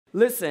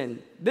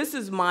Listen, this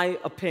is my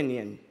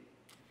opinion.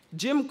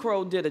 Jim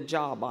Crow did a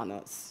job on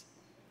us.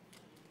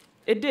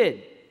 It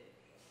did.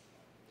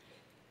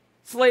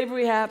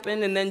 Slavery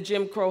happened, and then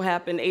Jim Crow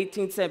happened,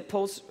 18th century,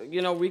 post,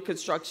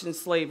 Reconstruction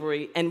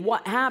slavery. And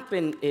what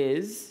happened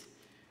is,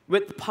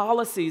 with the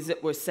policies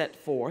that were set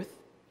forth,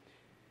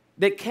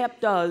 that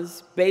kept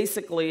us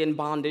basically in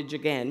bondage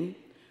again,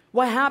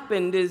 what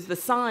happened is the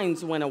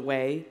signs went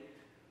away,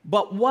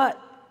 but what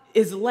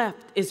is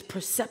left is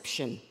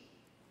perception.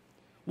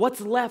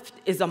 What's left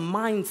is a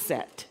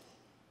mindset.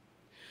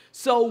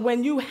 So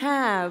when you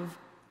have,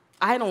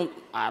 I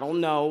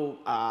don't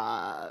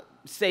know,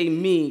 say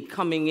me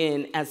coming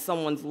in as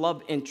someone's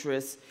love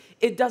interest,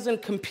 it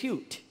doesn't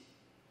compute.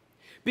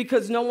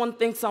 Because no one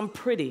thinks I'm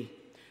pretty.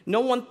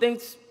 No one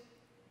thinks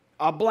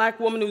a black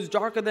woman who's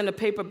darker than a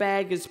paper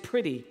bag is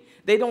pretty.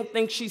 They don't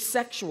think she's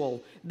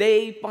sexual.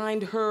 They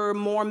find her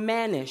more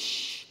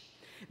mannish.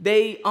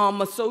 They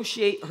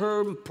associate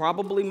her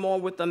probably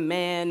more with a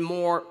man,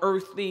 more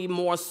earthy,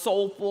 more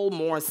soulful,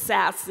 more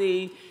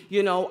sassy.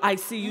 I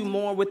see you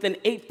more with an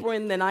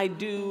apron than I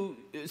do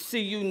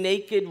see you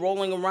naked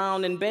rolling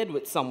around in bed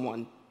with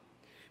someone.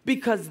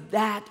 Because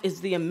that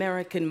is the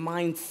American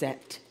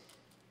mindset.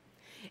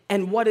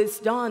 And what it's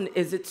done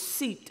is it's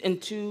seeped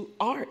into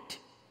art.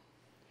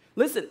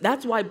 Listen,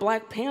 that's why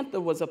Black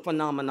Panther was a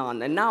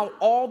phenomenon. And now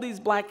all these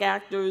black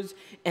actors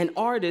and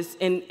artists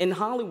in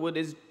Hollywood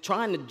is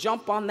trying to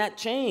jump on that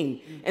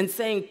chain and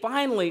saying,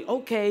 finally,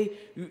 okay,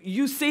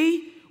 you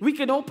see, we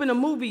can open a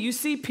movie. You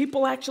see,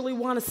 people actually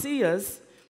want to see us.